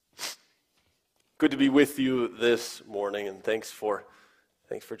Good to be with you this morning, and thanks for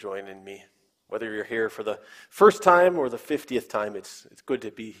joining me. Whether you're here for the first time or the 50th time, it's good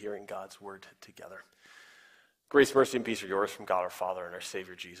to be hearing God's word together. Grace, mercy, and peace are yours from God our Father and our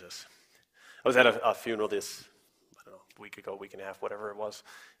Savior Jesus. I was at a funeral week and a half, whatever it was,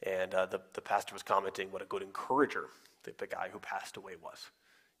 and the pastor was commenting what a good encourager the guy who passed away was.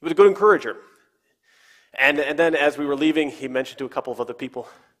 He was a good encourager. And then as we were leaving, he mentioned to a couple of other people,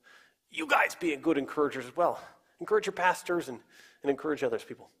 you guys being good encouragers as well. Encourage your pastors and encourage others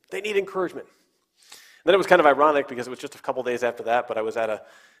people. They need encouragement. And then it was kind of ironic because it was just a couple days after that, but I was at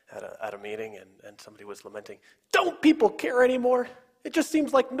a meeting and somebody was lamenting, don't people care anymore? It just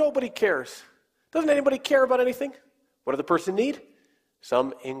seems like nobody cares. Doesn't anybody care about anything? What does the person need?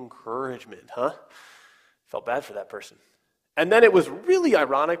 Some encouragement, huh? Felt bad for that person. And then it was really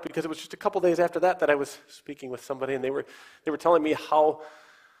ironic because it was just a couple days after that I was speaking with somebody and they were telling me how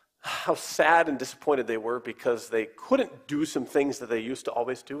sad and disappointed they were because they couldn't do some things that they used to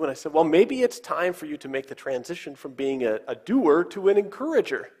always do. And I said, well, maybe it's time for you to make the transition from being a doer to an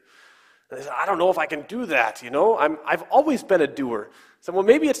encourager. And they said, I don't know if I can do that, I've always been a doer. I said, well,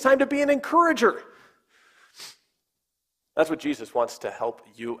 maybe it's time to be an encourager. That's what Jesus wants to help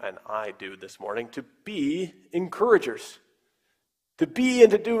you and I do this morning, to be encouragers. To be and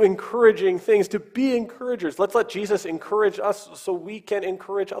to do encouraging things, to be encouragers. Let's let Jesus encourage us so we can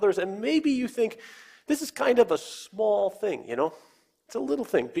encourage others. And maybe you think, this is kind of a small thing, It's a little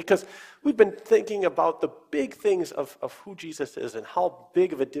thing because we've been thinking about the big things of who Jesus is and how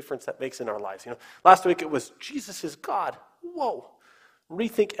big of a difference that makes in our lives. Last week it was, Jesus is God. Whoa.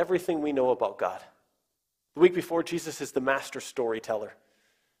 Rethink everything we know about God. The week before, Jesus is the master storyteller.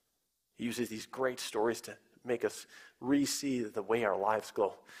 He uses these great stories to make us re-see the way our lives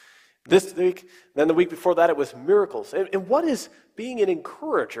go. This week, then the week before that, it was miracles. And what does being an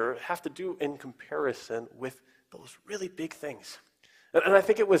encourager have to do in comparison with those really big things? And I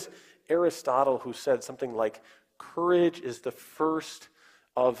think it was Aristotle who said something like, courage is the first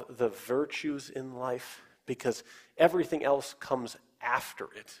of the virtues in life because everything else comes after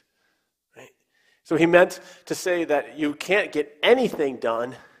it. Right? So he meant to say that you can't get anything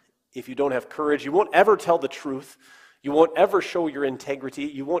done if you don't have courage. You won't ever tell the truth. You won't ever show your integrity.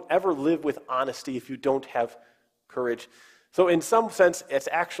 You won't ever live with honesty if you don't have courage. So in some sense, it's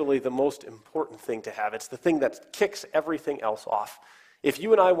actually the most important thing to have. It's the thing that kicks everything else off. If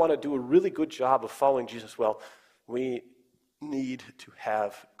you and I want to do a really good job of following Jesus well, we need to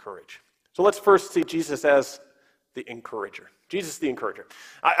have courage. So let's first see Jesus as the encourager. Jesus the encourager.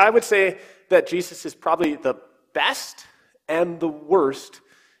 I would say that Jesus is probably the best and the worst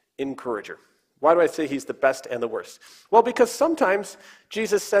encourager. Why do I say he's the best and the worst? Well, because sometimes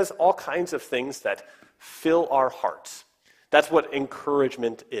Jesus says all kinds of things that fill our hearts. That's what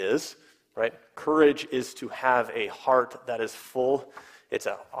encouragement is, right? Courage is to have a heart that is full. It's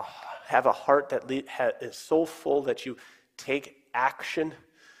have a heart that is so full that you take action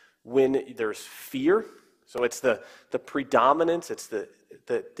when there's fear. So it's the predominance, it's the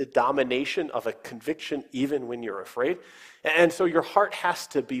domination of a conviction even when you're afraid. And so your heart has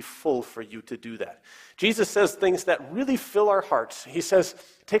to be full for you to do that. Jesus says things that really fill our hearts. He says,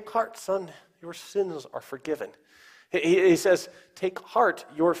 take heart, son, your sins are forgiven. He says, take heart,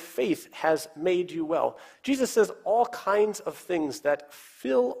 your faith has made you well. Jesus says all kinds of things that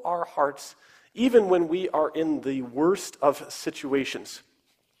fill our hearts even when we are in the worst of situations.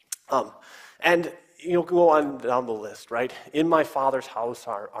 And you'll go on down the list, right? In my Father's house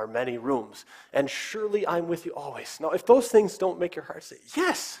are many rooms, and surely I'm with you always. Now, if those things don't make your heart say,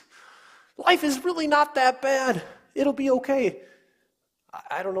 yes, life is really not that bad, it'll be okay,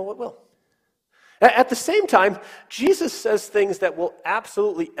 I don't know what will. At the same time, Jesus says things that will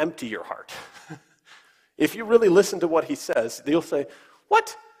absolutely empty your heart. If you really listen to what he says, you'll say,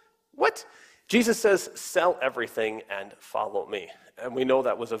 what? What? Jesus says, sell everything and follow me. And we know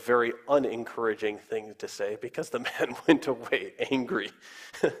that was a very unencouraging thing to say because the man went away angry.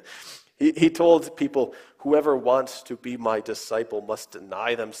 He told people, whoever wants to be my disciple must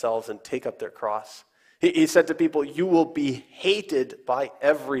deny themselves and take up their cross. He said to people, you will be hated by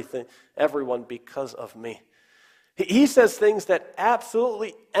everyone because of me. He says things that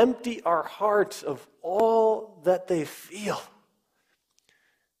absolutely empty our hearts of all that they feel.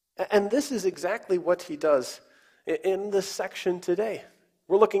 And this is exactly what he does in this section today.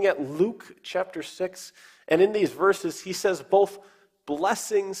 We're looking at Luke chapter 6, and in these verses he says both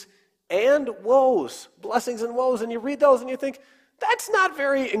blessings and woes. Blessings and woes, and you read those and you think, that's not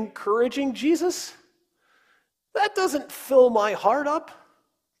very encouraging, Jesus. That doesn't fill my heart up.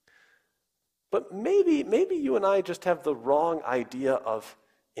 But maybe you and I just have the wrong idea of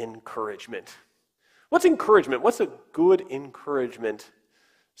encouragement. What's encouragement? What's a good encouragement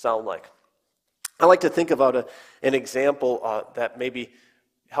sound like? I like to think about an example that maybe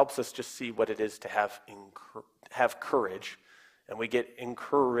helps us just see what it is to have courage. And we get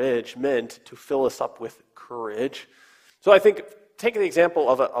encouragement to fill us up with courage. So I think, take the example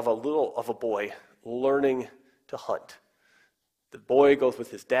of a boy learning to hunt. The boy goes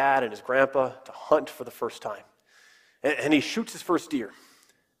with his dad and his grandpa to hunt for the first time. And he shoots his first deer.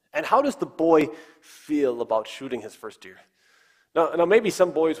 And how does the boy feel about shooting his first deer? Now maybe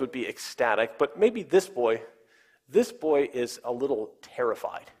some boys would be ecstatic, but maybe this boy is a little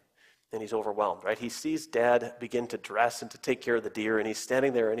terrified. And he's overwhelmed, right? He sees dad begin to dress and to take care of the deer, and he's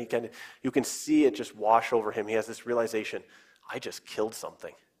standing there, and you can see it just wash over him. He has this realization, I just killed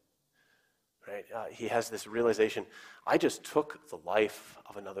something, right? He has this realization, I just took the life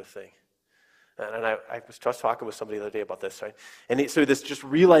of another thing. And I was just talking with somebody the other day about this, right? And so this just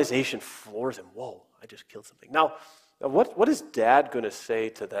realization floors him. Whoa, I just killed something. Now what is dad going to say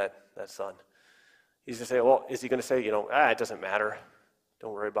to that son? He's going to say, well, is he going to say, it doesn't matter.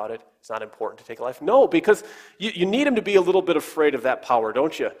 Don't worry about it. It's not important to take a life. No, because you need him to be a little bit afraid of that power,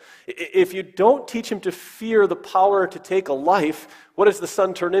 don't you? If you don't teach him to fear the power to take a life, what does the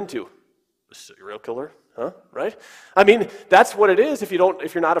son turn into? A serial killer, huh? Right? I mean, that's what it is. If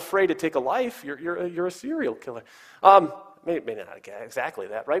you're not afraid to take a life, you're a serial killer. Maybe not exactly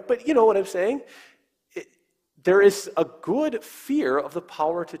that, right? But you know what I'm saying. There is a good fear of the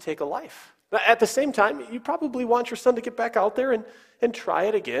power to take a life. At the same time, you probably want your son to get back out there and try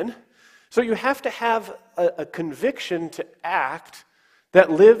it again. So you have to have a conviction to act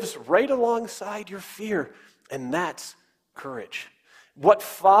that lives right alongside your fear, and that's courage. What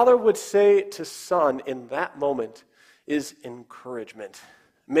father would say to son in that moment is encouragement.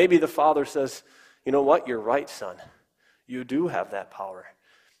 Maybe the father says, you know what, you're right, son. You do have that power.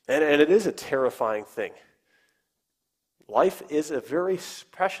 And it is a terrifying thing. Life is a very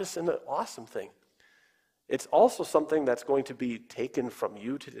precious and awesome thing. It's also something that's going to be taken from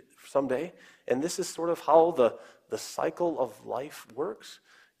you someday. And this is sort of how the cycle of life works.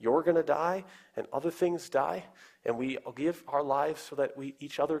 You're going to die, and other things die, and we give our lives so that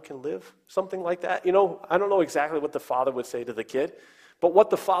each other can live. Something like that. I don't know exactly what the father would say to the kid, but what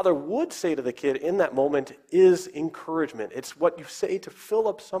the father would say to the kid in that moment is encouragement. It's what you say to fill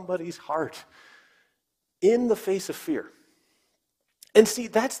up somebody's heart in the face of fear. And see,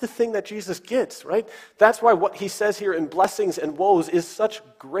 that's the thing that Jesus gets, right? That's why what he says here in blessings and woes is such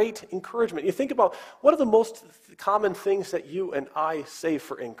great encouragement. You think about what are the most common things that you and I say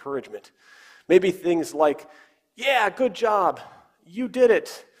for encouragement? Maybe things like, yeah, good job. You did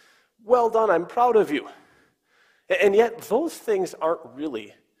it. Well done. I'm proud of you. And yet those things aren't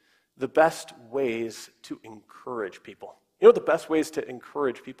really the best ways to encourage people. You know what the best ways to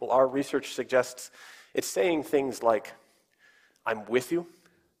encourage people are? Research suggests it's saying things like, I'm with you.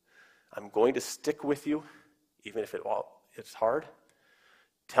 I'm going to stick with you, even if it's hard.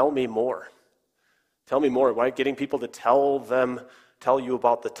 Tell me more. Tell me more. Right? Getting people to tell you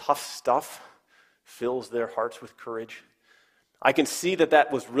about the tough stuff fills their hearts with courage. I can see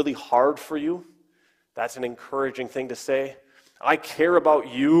that was really hard for you. That's an encouraging thing to say. I care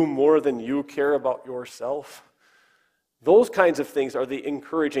about you more than you care about yourself. Those kinds of things are the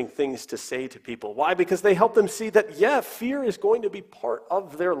encouraging things to say to people. Why? Because they help them see that, fear is going to be part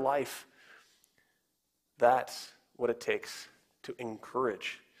of their life. That's what it takes to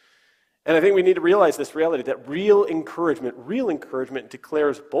encourage. And I think we need to realize this reality, that real encouragement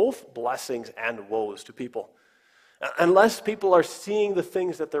declares both blessings and woes to people. Unless people are seeing the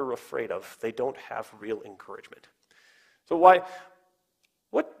things that they're afraid of, they don't have real encouragement. So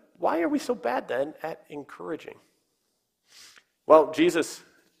why are we so bad then at encouraging? Well, Jesus,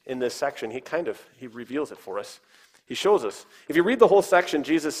 in this section, he reveals it for us. He shows us. If you read the whole section,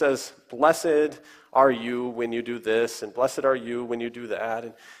 Jesus says, blessed are you when you do this, and blessed are you when you do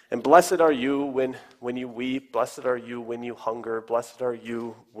that, and blessed are you when you weep, blessed are you when you hunger, blessed are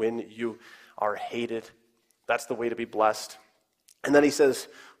you when you are hated. That's the way to be blessed. And then he says,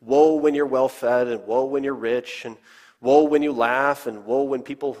 woe when you're well-fed, and woe when you're rich, and woe when you laugh, and woe when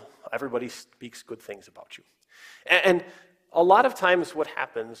everybody speaks good things about you. And a lot of times what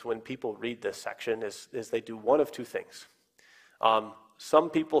happens when people read this section is they do one of two things. Some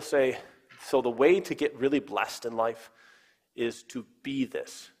people say, so the way to get really blessed in life is to be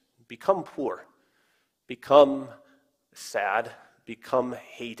this. Become poor. Become sad. Become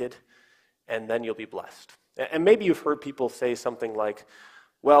hated. And then you'll be blessed. And maybe you've heard people say something like,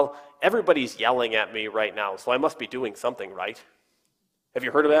 well, everybody's yelling at me right now, so I must be doing something right. Have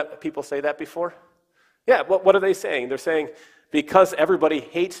you heard of that? People say that before? Yeah, what are they saying? They're saying, because everybody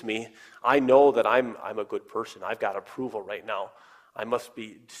hates me, I know that I'm a good person. I've got approval right now. I must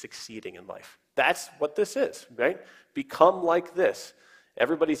be succeeding in life. That's what this is, right? Become like this.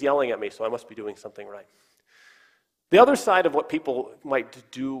 Everybody's yelling at me, so I must be doing something right. The other side of what people might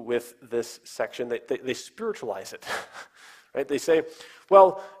do with this section, they spiritualize it, right? They say,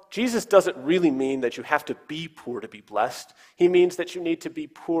 well, Jesus doesn't really mean that you have to be poor to be blessed. He means that you need to be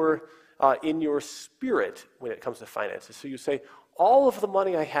poor in your spirit when it comes to finances. So you say, all of the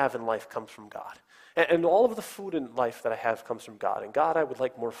money I have in life comes from God. And all of the food in life that I have comes from God. And God, I would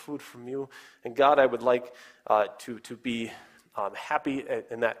like more food from you. And God, I would like to be happy,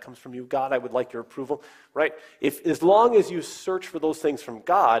 and that comes from you. God, I would like your approval, right? As long as you search for those things from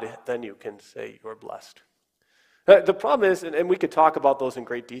God, then you can say you're blessed. The problem is, and we could talk about those in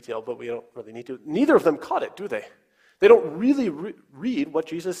great detail, but we don't really need to. Neither of them cut it, do they? They don't really read what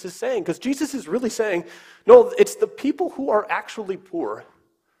Jesus is saying, because Jesus is really saying, no, it's the people who are actually poor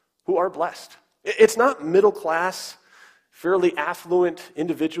who are blessed. It's not middle class, fairly affluent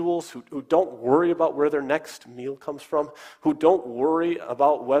individuals who don't worry about where their next meal comes from, who don't worry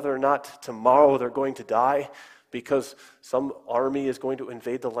about whether or not tomorrow they're going to die because some army is going to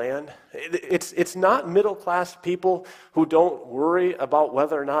invade the land. It's not middle class people who don't worry about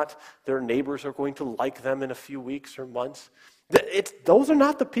whether or not their neighbors are going to like them in a few weeks or months. Those are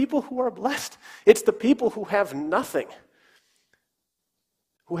not the people who are blessed. It's the people who have nothing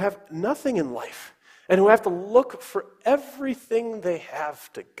in life, and who have to look for everything they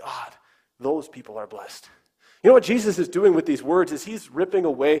have to God. Those people are blessed. You know what Jesus is doing with these words is he's ripping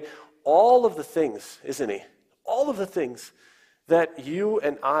away all of the things, isn't he? All of the things that you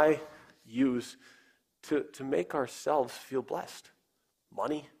and I use to make ourselves feel blessed.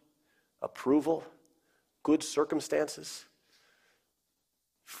 Money, approval, good circumstances,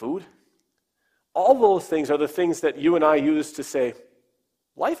 food. All those things are the things that you and I use to say,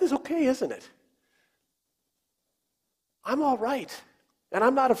 life is okay, isn't it? I'm all right, and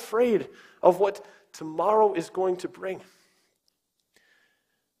I'm not afraid of what tomorrow is going to bring.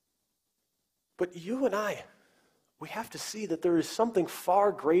 But you and I, we have to see that there is something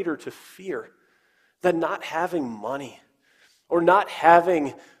far greater to fear than not having money, or not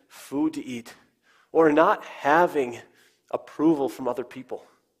having food to eat, or not having approval from other people.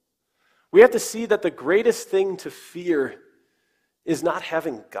 We have to see that the greatest thing to fear is not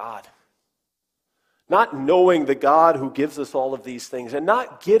having God. Not knowing the God who gives us all of these things, and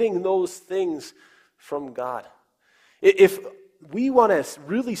not getting those things from God. If we want to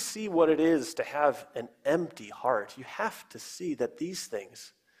really see what it is to have an empty heart, you have to see that these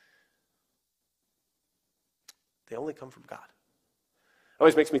things, they only come from God. It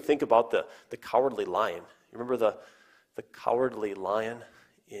always makes me think about the cowardly lion. You remember the cowardly lion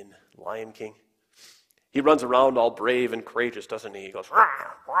in Lion King? He runs around all brave and courageous, doesn't he? He goes, rah,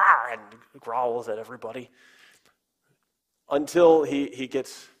 rah, and growls at everybody. Until he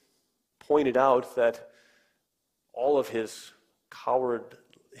gets pointed out that all of his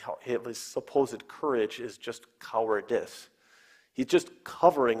supposed courage is just cowardice. He's just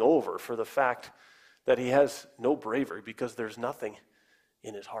covering over for the fact that he has no bravery because there's nothing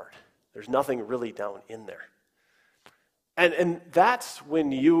in his heart. There's nothing really down in there. And that's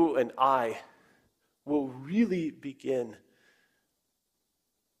when you and I will really begin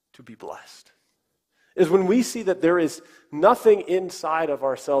to be blessed. Is when we see that there is nothing inside of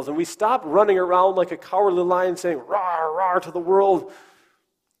ourselves, and we stop running around like a cowardly lion saying, rah, rah, to the world,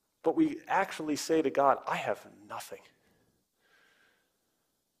 but we actually say to God, I have nothing.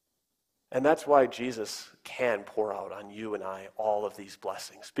 And that's why Jesus can pour out on you and I all of these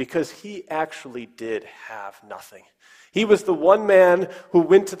blessings, because he actually did have nothing. He was the one man who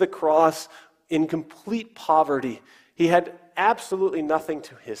went to the cross in complete poverty. He had absolutely nothing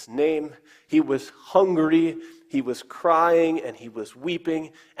to his name. He was hungry, he was crying, and he was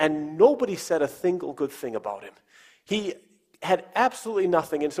weeping, and nobody said a single good thing about him. He had absolutely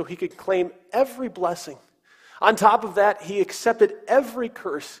nothing, and so he could claim every blessing. On top of that, he accepted every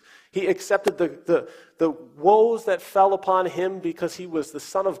curse. He accepted the woes that fell upon him because he was the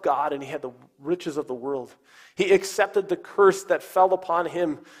Son of God and he had the riches of the world. He accepted the curse that fell upon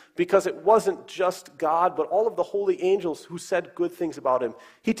him because it wasn't just God, but all of the holy angels who said good things about him.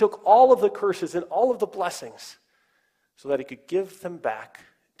 He took all of the curses and all of the blessings so that he could give them back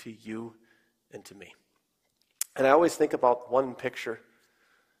to you and to me. And I always think about one picture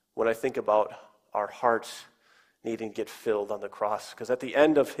when I think about our hearts needing to get filled on the cross. Because at the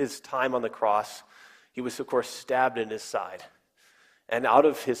end of his time on the cross, he was, of course, stabbed in his side. And out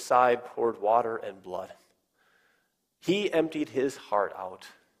of his side poured water and blood. He emptied his heart out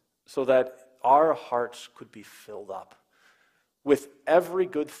so that our hearts could be filled up with every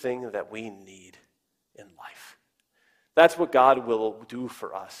good thing that we need in life. That's what God will do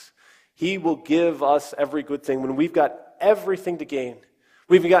for us. He will give us every good thing. When we've got everything to gain,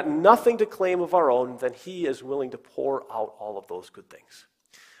 we've got nothing to claim of our own, then He is willing to pour out all of those good things.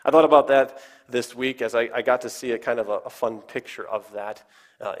 I thought about that this week as I got to see a kind of a fun picture of that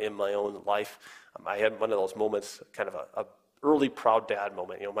in my own life. I had one of those moments, kind of a early proud dad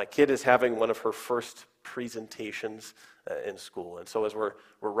moment. My kid is having one of her first presentations in school. And so as we're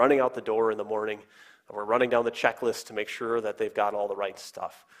running out the door in the morning, we're running down the checklist to make sure that they've got all the right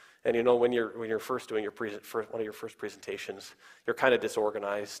stuff. And when you're first doing one of your first presentations, you're kind of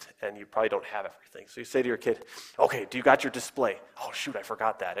disorganized and you probably don't have everything. So you say to your kid, okay, do you got your display? Oh shoot, I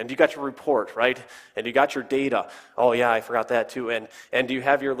forgot that. And do you got your report, right? And you got your data? Oh yeah, I forgot that too. And do you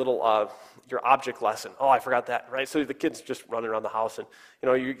have your little your object lesson? Oh, I forgot that, right? So the kid's just running around the house, and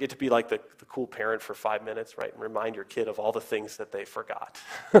you get to be like the cool parent for 5 minutes, right? And remind your kid of all the things that they forgot.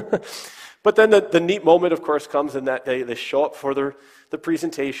 But then the neat moment, of course, comes in that they show up for the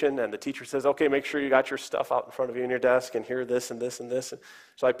presentation, and the teacher says, okay, make sure you got your stuff out in front of you in your desk, and here, this, and this, and this. And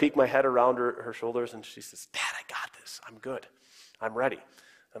so I peek my head around her shoulders, and she says, Dad, I got this. I'm good. I'm ready.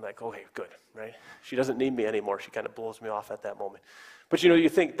 I'm like, okay, good, right? She doesn't need me anymore. She kind of blows me off at that moment. But you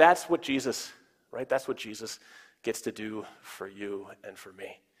think that's what Jesus, right? That's what Jesus gets to do for you and for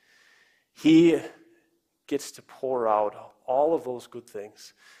me. He gets to pour out all of those good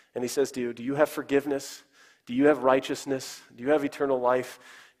things. And He says to you, do you have forgiveness? Do you have righteousness? Do you have eternal life?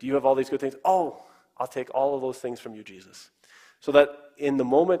 Do you have all these good things? Oh, I'll take all of those things from you, Jesus. So that in the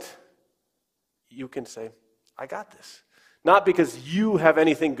moment, you can say, I got this. Not because you have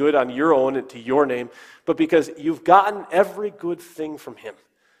anything good on your own and to your name, but because you've gotten every good thing from Him.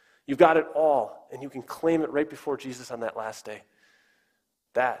 You've got it all, and you can claim it right before Jesus on that last day.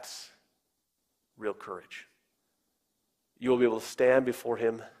 That's real courage. You will be able to stand before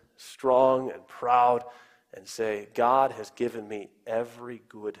Him strong and proud and say, God has given me every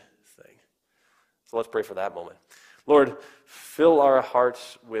good thing. So let's pray for that moment. Lord, fill our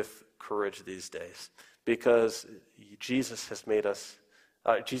hearts with courage these days, because Jesus has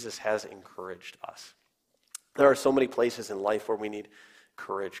encouraged us. There are so many places in life where we need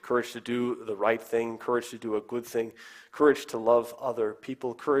courage to do the right thing, courage to do a good thing, courage to love other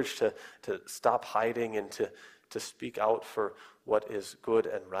people, courage to stop hiding and to speak out for what is good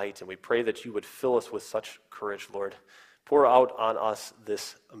and right. And we pray that you would fill us with such courage, Lord. Pour out on us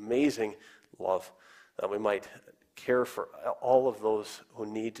this amazing love, that we might care for all of those who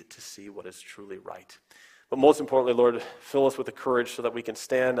need to see what is truly right. But most importantly, Lord, fill us with the courage so that we can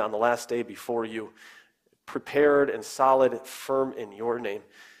stand on the last day before you, prepared and solid, firm in your name.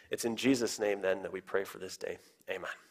 It's in Jesus' name, then, that we pray for this day. Amen.